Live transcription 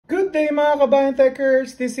Good day mga Kabayan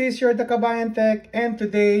Techers! This is your The Kabayan Tech, and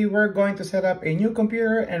today we're going to set up a new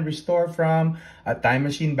computer and restore from a time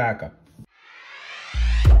machine backup.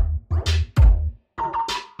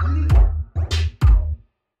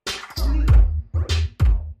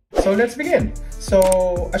 So let's begin.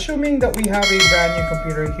 So assuming that we have a brand new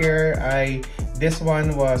computer here, this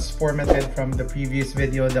one was formatted from the previous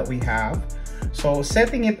video that we have. So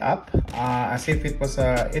setting it up as if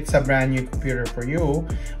it's a brand new computer for you,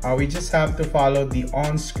 we just have to follow the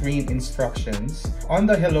on-screen instructions. On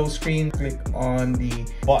the hello screen, click on the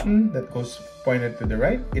button that goes pointed to the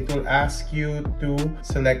right. It will ask you to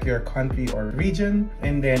select your country or region,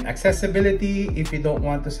 and then accessibility. If you don't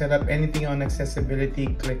want to set up anything on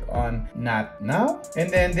accessibility, click on not now,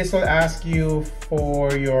 and then this will ask you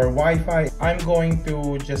for your Wi-Fi. I'm going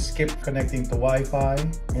to just skip connecting to Wi-Fi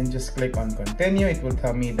and just click on continue. It will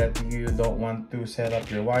tell me that you don't want to set up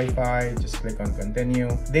your Wi-Fi. Just click on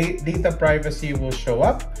continue. Data privacy will show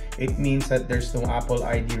up. It means that there's no Apple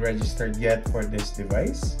ID registered yet for this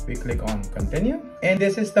device. We click on continue. And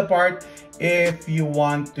this is the part if you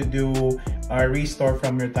want to do a restore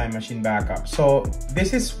from your time machine backup. So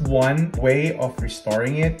this is one way of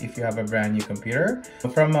restoring it if you have a brand new computer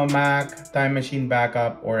from a Mac, time machine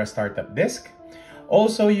backup, or a startup disk.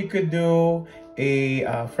 Also, you could do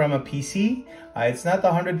from a PC. It's not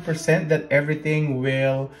 100% that everything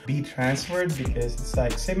will be transferred, because it's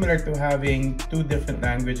like similar to having two different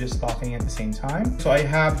languages talking at the same time. So I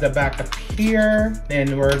have the backup here,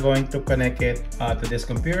 and we're going to connect it to this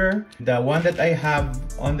computer. The one that I have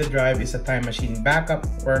on the drive is a time machine backup.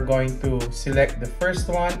 We're going to select the first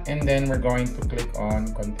one, and then we're going to click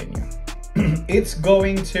on continue. It's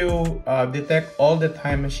going to detect all the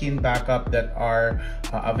time machine backup that are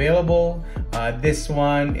available. This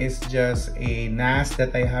one is just a NAS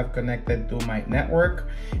that I have connected to my network,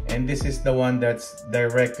 and this is the one that's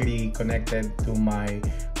directly connected to my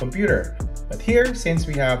computer. But here, since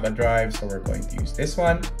we have a drive, so we're going to use this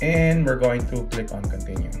one, and we're going to click on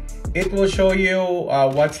continue. It will show you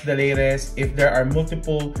what's the latest. If there are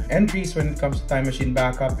multiple entries when it comes to time machine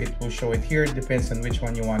backup, it will show it here. It depends on which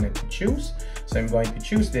one you wanted to choose. So I'm going to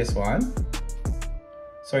choose this one.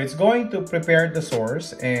 So it's going to prepare the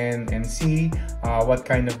source and see what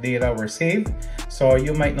kind of data were saved. So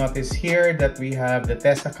you might notice here that we have the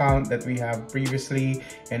test account that we have previously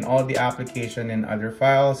and all the application and other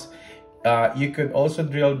files. You could also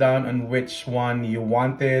drill down on which one you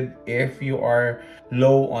wanted. If you are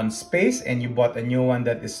low on space and you bought a new one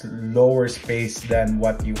that is lower space than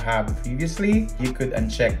what you have previously, you could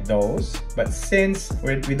uncheck those. But since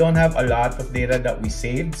we don't have a lot of data that we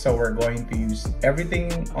saved, so we're going to use everything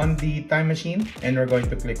on the time machine, and we're going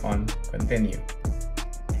to click on continue.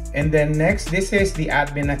 And then next, this is the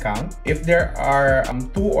admin account. If there are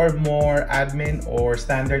two or more admin or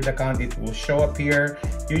standard account, it will show up here.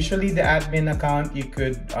 Usually the admin account, you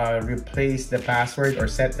could replace the password or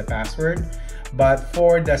set the password. But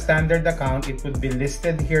for the standard account, it would be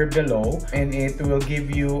listed here below, and it will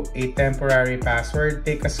give you a temporary password.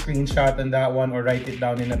 Take a screenshot on that one or write it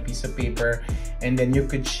down in a piece of paper, and then you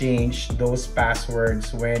could change those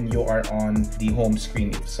passwords when you are on the home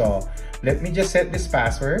screen. So let me just set this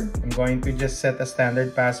password. I'm going to just set a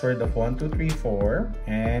standard password of 1234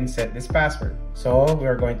 and set this password. So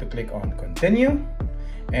we're going to click on continue,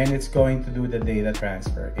 and it's going to do the data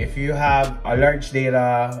transfer. If you have a large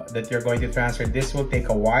data that you're going to transfer, this will take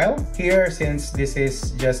a while. Here, since this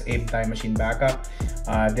is just a time machine backup,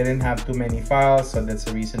 didn't have too many files, so that's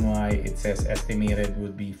the reason why it says estimated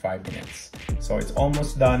would be 5 minutes. So it's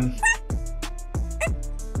almost done.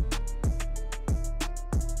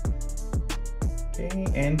 Okay,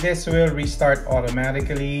 and this will restart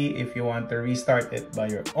automatically. If you want to restart it by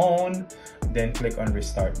your own, then click on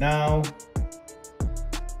restart now.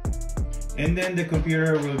 And then the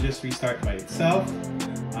computer will just restart by itself,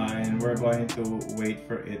 and we're going to wait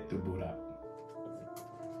for it to boot up.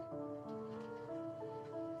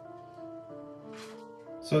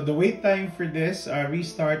 So the wait time for this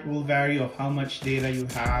restart will vary of how much data you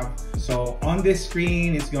have. So on this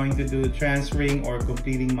screen, it's going to do transferring or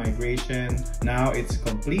completing migration. Now it's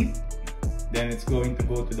complete. Then it's going to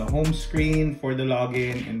go to the home screen for the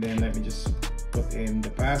login, and then let me just put in the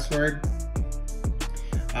password.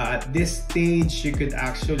 At this stage, you could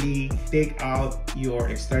actually take out your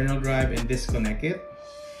external drive and disconnect it.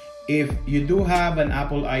 If you do have an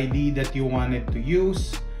Apple ID that you wanted to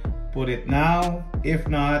use, put it now. If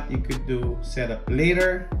not, you could do setup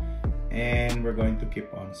later. and we're going to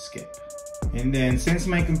keep on skip. And then since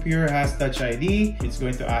my computer has Touch ID, it's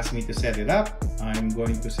going to ask me to set it up. I'm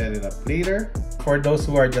going to set it up later. For those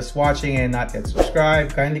who are just watching and not yet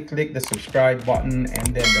subscribed, kindly click the subscribe button and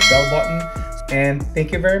then the bell button. And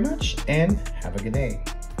thank you very much and have a good day.